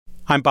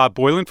I'm Bob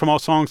Boylan from All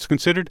Songs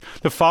Considered.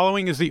 The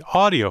following is the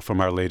audio from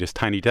our latest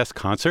Tiny Desk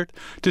concert.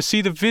 To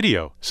see the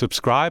video,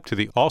 subscribe to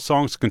the All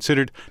Songs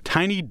Considered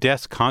Tiny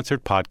Desk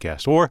Concert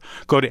podcast or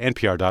go to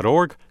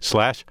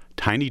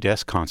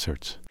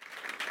npr.org/tinydeskconcerts.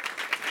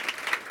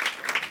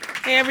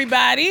 Hey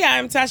everybody,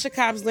 I'm Tasha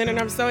Cobbs-Lynn and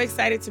I'm so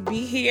excited to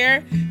be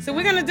here. So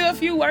we're gonna do a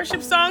few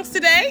worship songs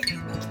today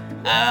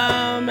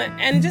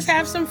and just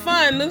have some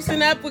fun,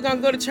 loosen up. We're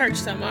gonna go to church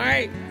some, all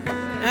right?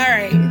 All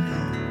right.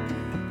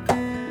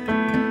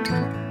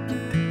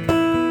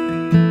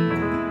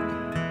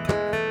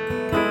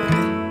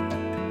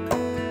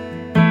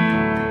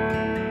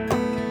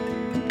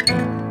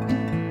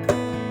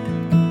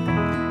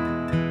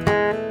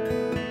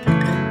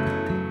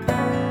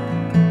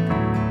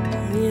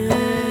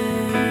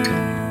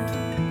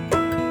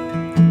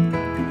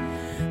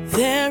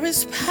 There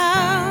is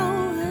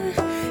power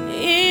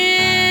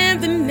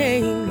in the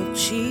name of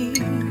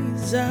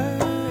Jesus.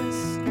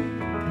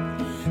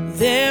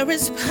 There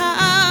is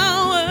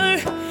power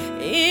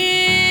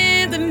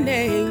in the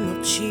name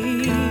of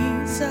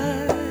Jesus.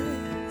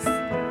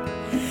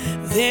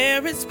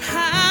 There is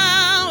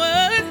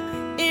power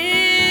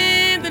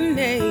in the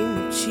name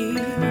of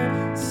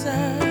Jesus,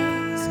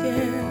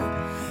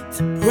 yeah.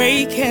 To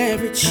break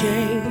every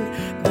chain,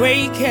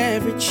 break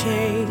every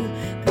chain,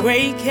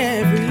 break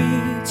every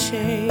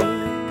chain,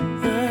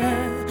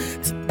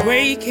 to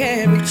break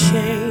every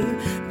chain,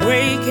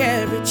 break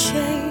every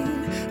chain,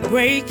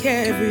 break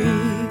every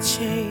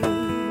chain.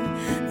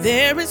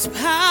 There is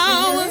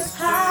power,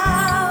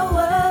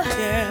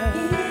 yeah,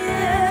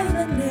 in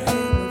the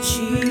name of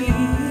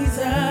Jesus.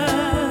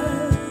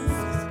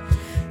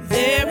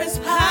 There is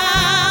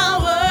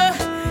power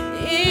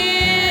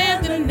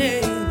in the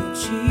name of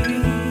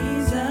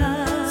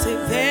Jesus. Say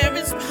there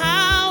is power.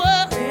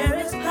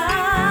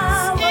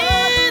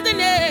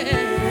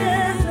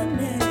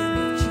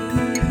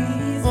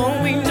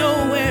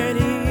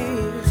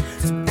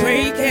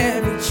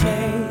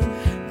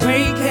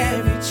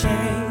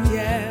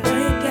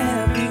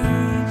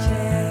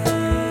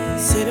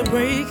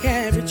 Break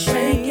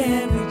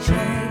every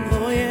chain,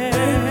 oh yeah,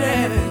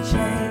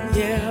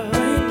 yeah,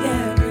 break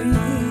every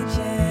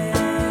chain.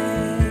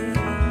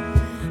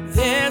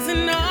 There's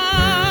an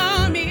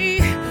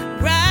army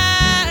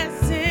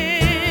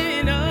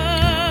rising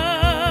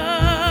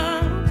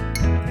up.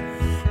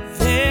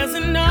 There's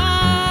an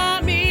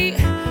army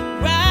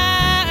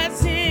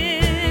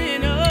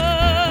rising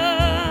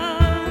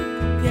up,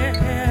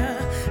 yeah.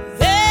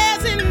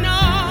 There's an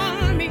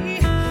army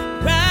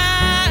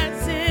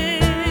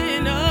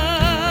rising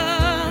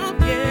up.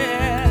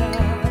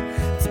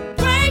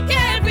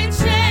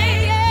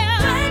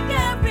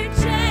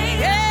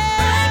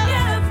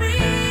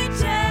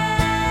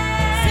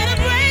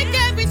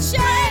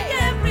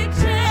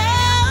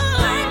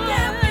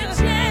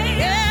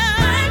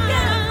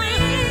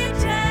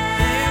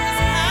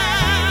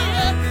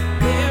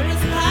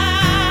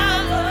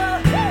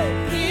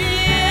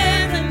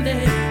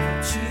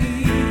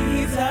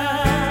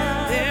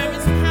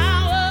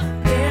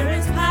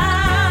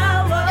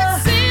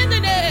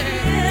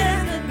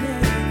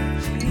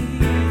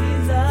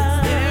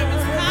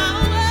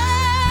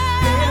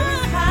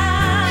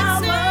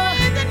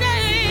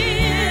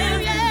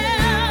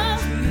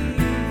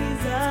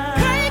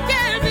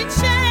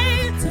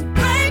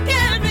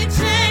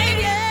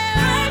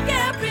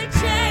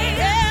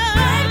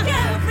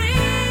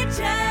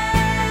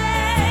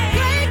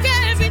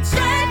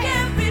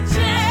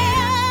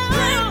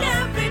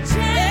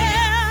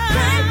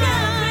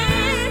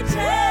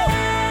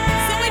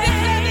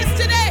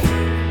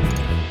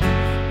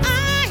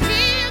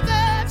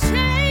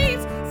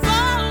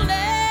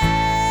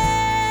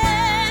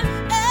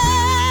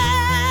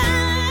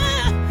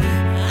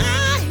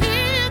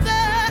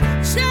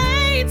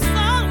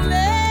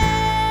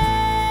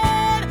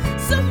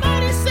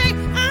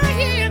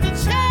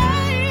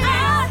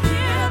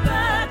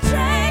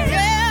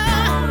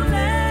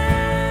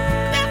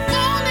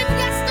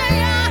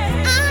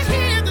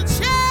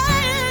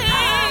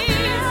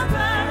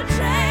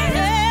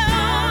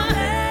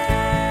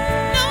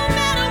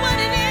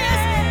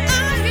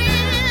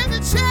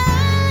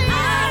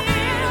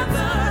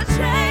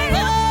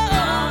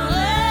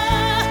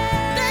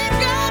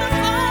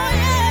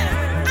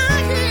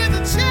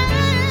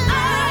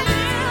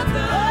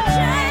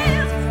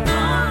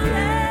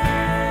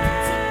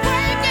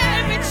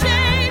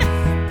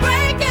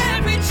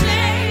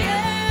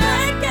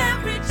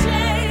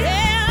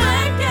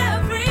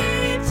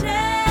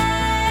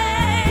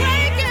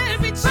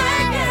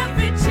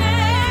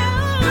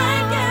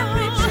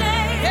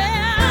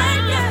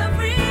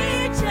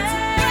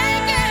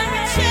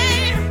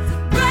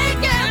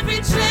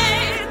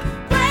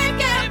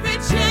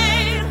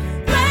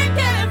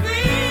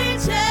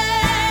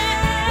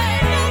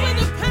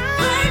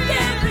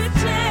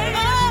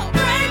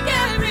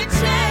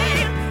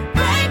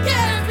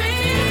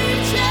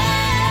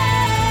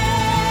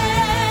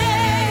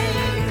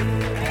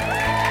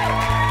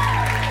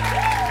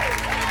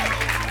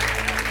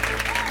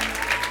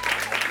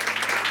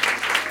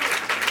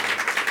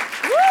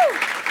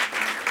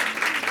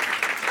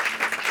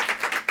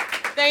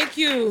 Thank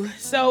you.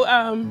 So,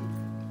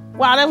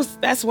 wow,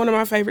 that's one of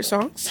my favorite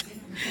songs.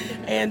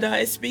 And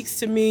it speaks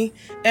to me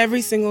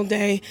every single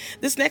day.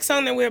 This next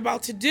song that we're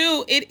about to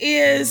do, it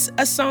is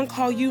a song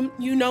called You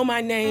Know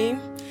My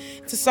Name.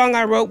 It's a song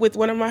I wrote with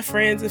one of my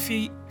friends a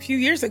few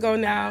years ago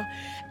now.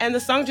 And the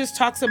song just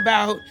talks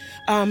about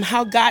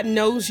how God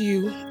knows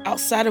you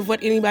outside of what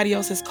anybody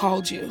else has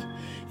called you.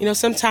 You know,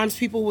 sometimes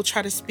people will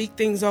try to speak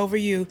things over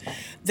you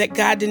that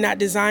God did not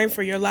design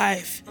for your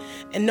life.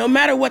 And no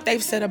matter what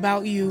they've said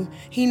about you,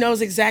 he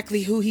knows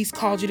exactly who he's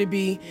called you to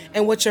be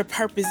and what your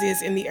purpose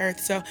is in the earth.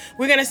 So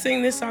we're going to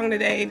sing this song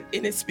today,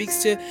 and it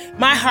speaks to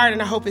my heart,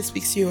 and I hope it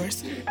speaks to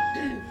yours.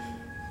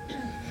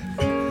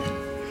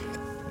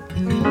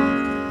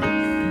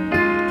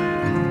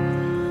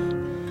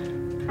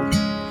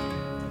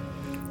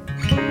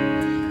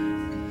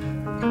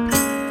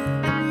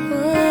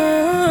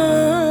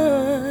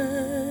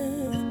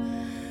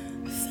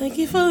 Thank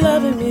you for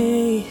loving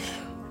me.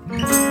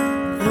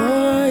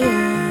 Oh,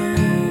 yeah.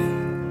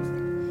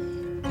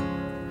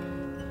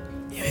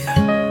 Here we go.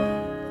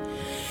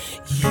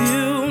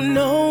 You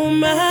know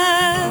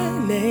my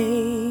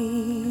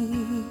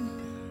name.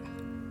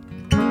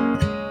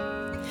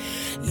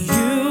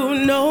 You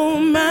know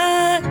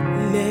my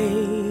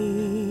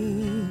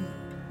name.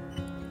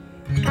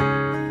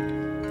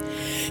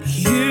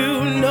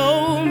 You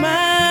know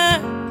my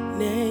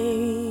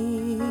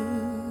name.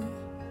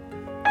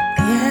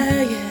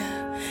 Yeah, yeah.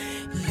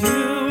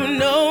 You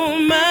know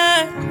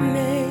my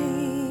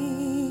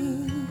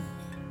name.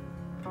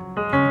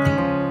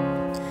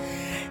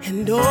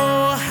 And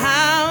oh,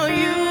 how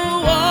you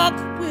walk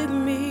with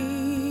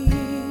me.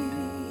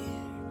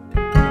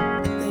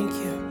 Thank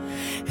you.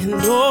 And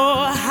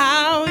oh,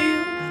 how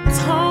you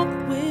talk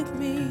with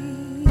me.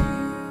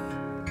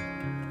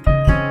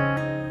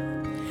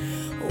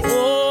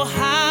 Oh,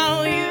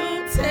 how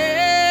you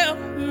tell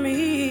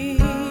me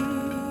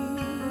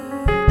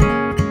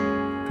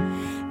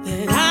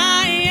that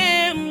I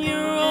am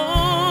your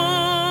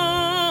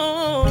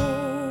own.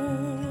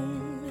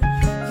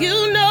 You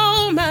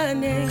know my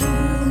name. You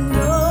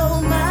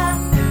know my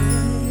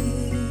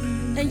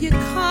name. And you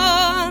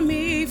call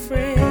me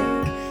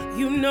friend.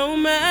 You know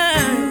my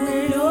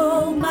name. You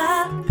know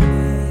my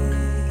name.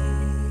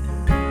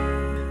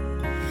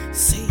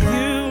 Say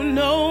you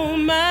know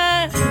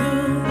my name.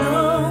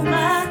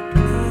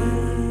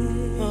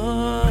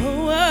 Oh,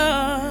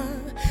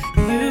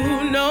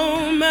 you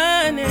know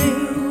my name.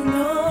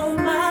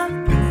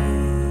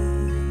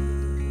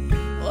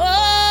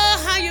 Oh,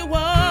 how you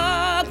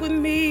walk with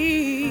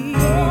me.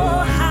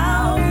 Oh,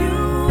 how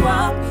you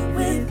walk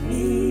with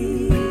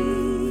me.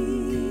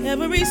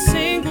 Every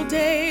single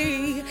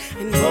day.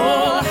 And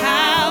oh,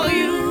 how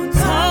you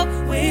talk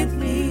with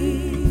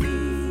me.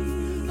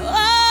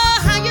 Oh,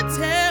 how you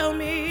tell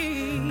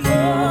me.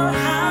 Oh,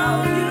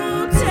 how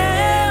you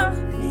tell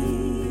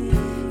me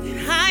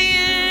I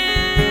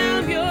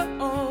am your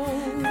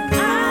own.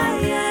 I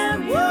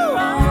am your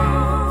own.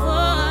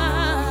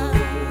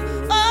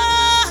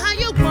 Oh, how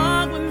you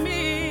walk with me.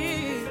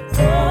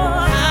 Oh,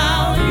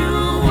 how you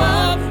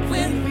walk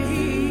with me.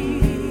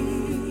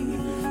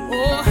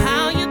 Oh,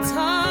 how you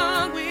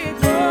talk with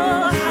me.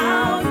 Oh,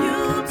 how you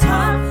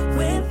talk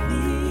with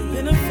me.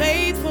 Been a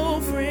faithful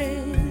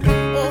friend.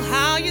 Oh,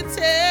 how you tell.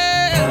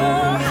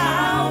 Oh,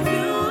 how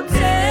you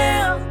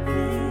tell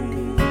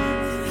me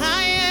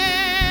I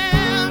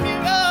am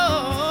your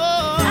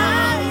own. I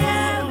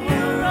am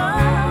your own.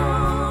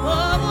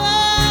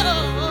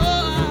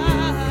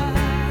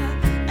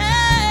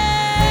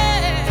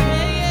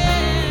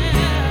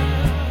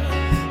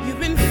 You've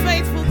been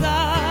faithful,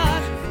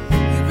 God.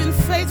 You've been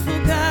faithful,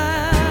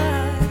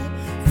 God.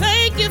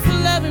 Thank you for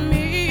loving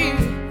me.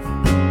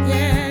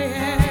 Yeah,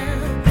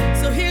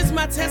 yeah. So here's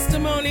my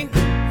testimony.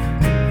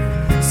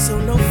 So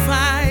no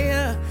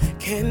fire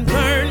can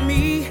burn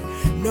me,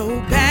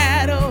 no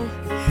battle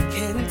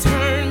can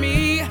turn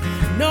me,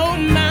 no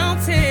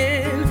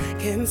mountain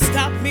can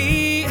stop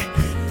me,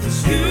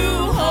 'cause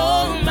you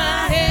hold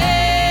my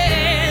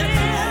hand.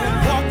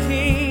 I'm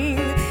walking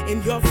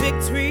in your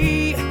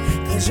victory,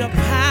 'cause your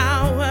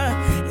power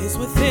is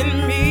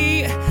within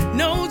me.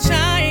 No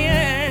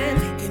giant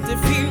can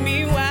defeat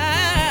me.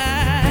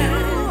 Why? You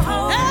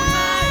hold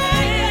my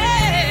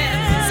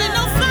hand. Say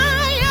no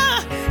fire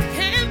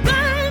can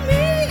burn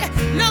me,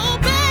 no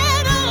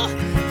battle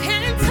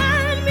can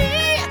turn me,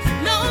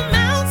 no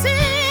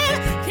mountain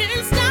can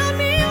stop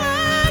me.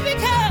 Why?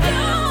 Because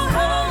You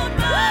hold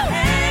my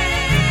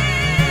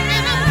hand.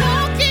 and I'm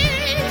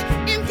walking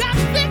in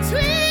God's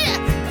victory,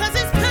 'cause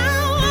his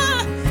power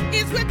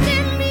is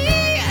within me.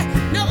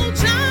 No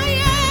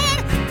giant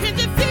can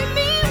defeat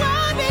me.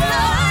 Why?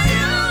 Because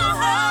You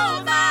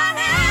hold my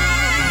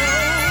hand.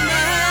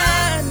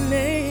 my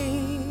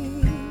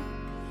name.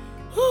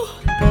 Whew.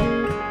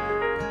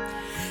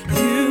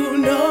 You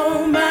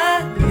know my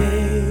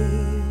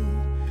name.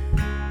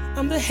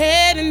 I'm the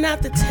head and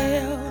not the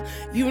tail.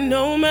 You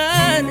know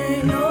my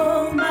name.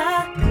 Know my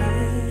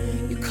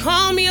name. You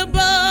call me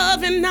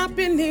above and not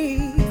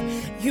beneath.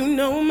 You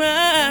know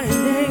my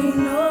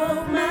name.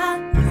 Know my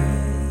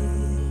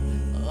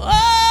name.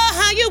 Oh,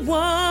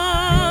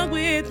 walk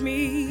with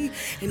me,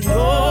 and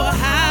oh,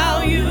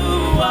 how you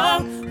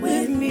walk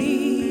with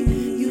me.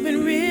 You've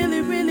been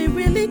really, really,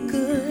 really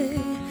good.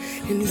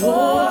 And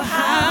oh,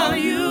 how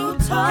you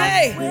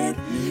talk with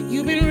me.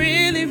 You've been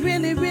really,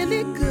 really,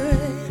 really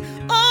good.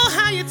 Oh,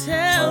 how you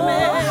tell me.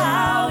 Oh,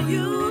 how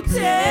you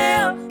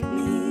tell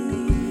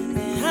me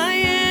that I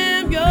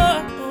am your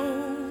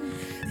own.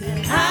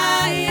 That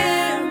I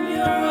am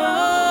your own.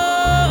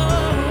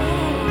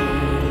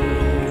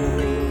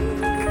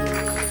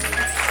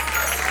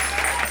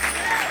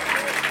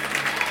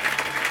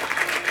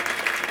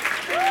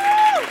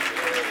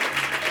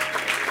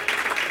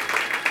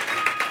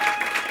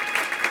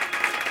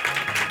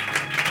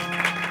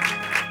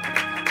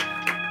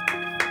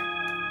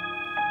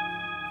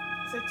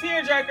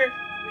 Tearjerker.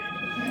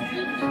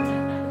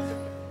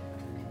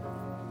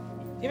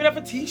 Give it up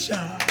for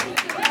Tisha.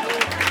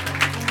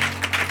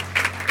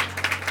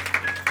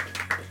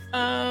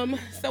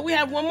 So we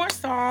have one more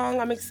song.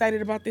 I'm excited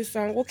about this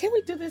song. Well, can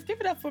we do this? Give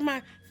it up for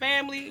my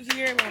family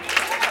here.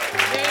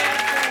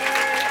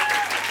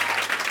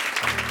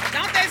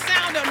 Don't they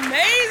sound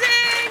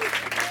amazing?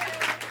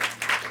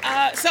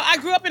 So I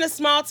grew up in a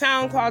small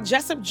town called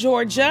Jessup,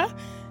 Georgia.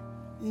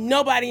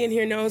 Nobody in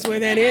here knows where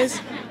that is.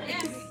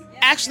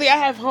 Actually, I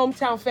have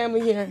hometown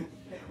family here.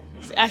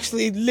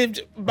 Actually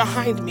lived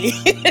behind me.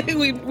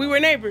 we were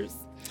neighbors.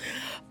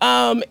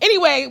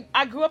 Anyway,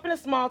 I grew up in a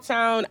small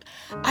town.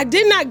 I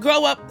did not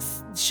grow up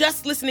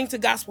just listening to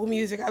gospel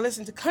music. I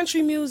listened to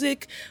country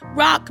music,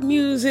 rock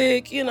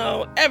music,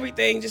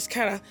 everything just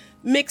kind of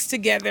mixed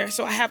together.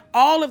 So I have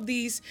all of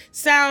these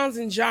sounds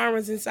and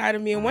genres inside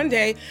of me. And one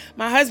day,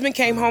 my husband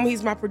came home.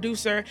 He's my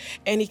producer.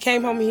 And he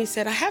came home and he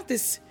said, I have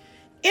this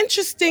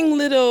interesting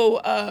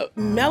little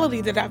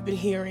melody that I've been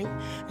hearing.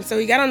 And so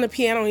he got on the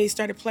piano and he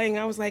started playing.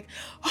 I was like,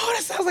 oh,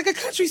 that sounds like a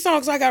country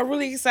song. So I got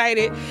really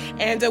excited.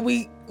 And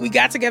we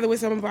got together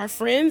with some of our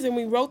friends and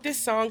we wrote this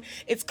song.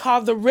 It's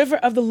called The River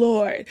of the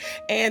Lord.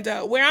 And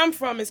where I'm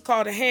from, it's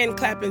called a hand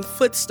clapping,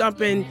 foot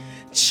stomping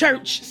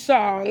church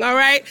song. All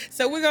right.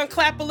 So we're going to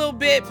clap a little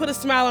bit, put a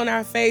smile on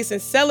our face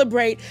and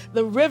celebrate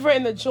the river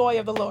and the joy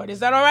of the Lord. Is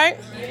that all right?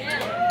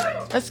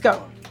 Yeah. Let's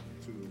go.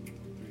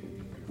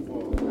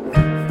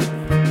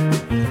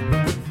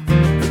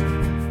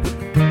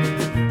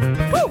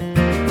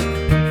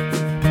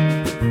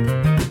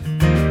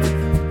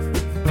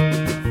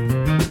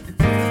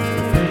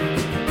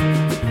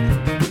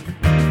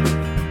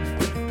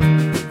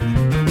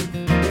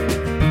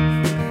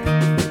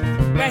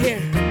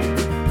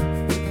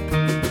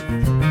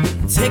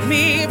 Take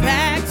me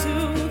back to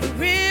the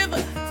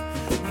river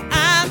where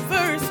I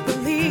first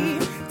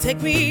believed.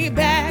 Take me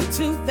back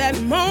to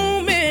that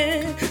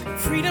moment,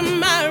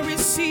 freedom I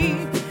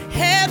received.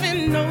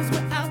 Heaven knows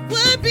where I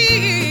would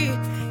be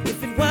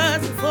if it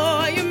wasn't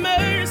for your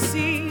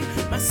mercy.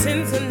 My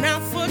sins are now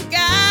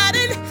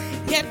forgotten,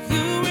 yet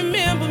you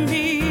remember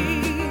me.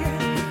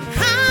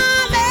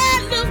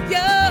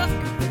 Hallelujah,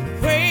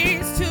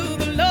 praise to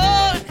the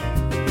Lord,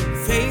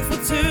 faithful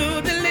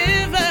to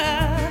deliver,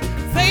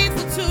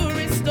 faithful to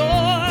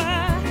restore.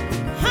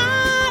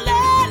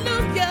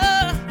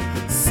 Hallelujah,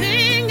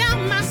 sing out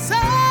my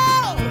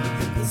soul,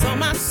 'cause all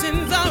my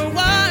sins are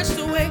washed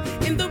away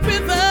in the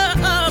river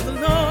of the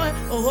Lord.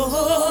 Oh,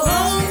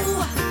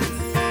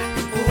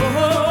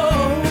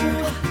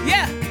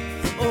 yeah.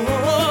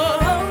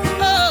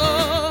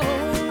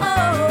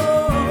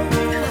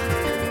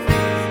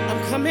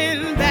 I'm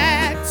coming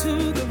back to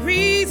the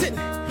reason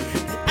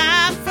that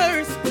I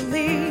first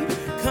believed.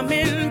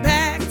 Coming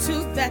back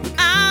to that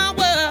I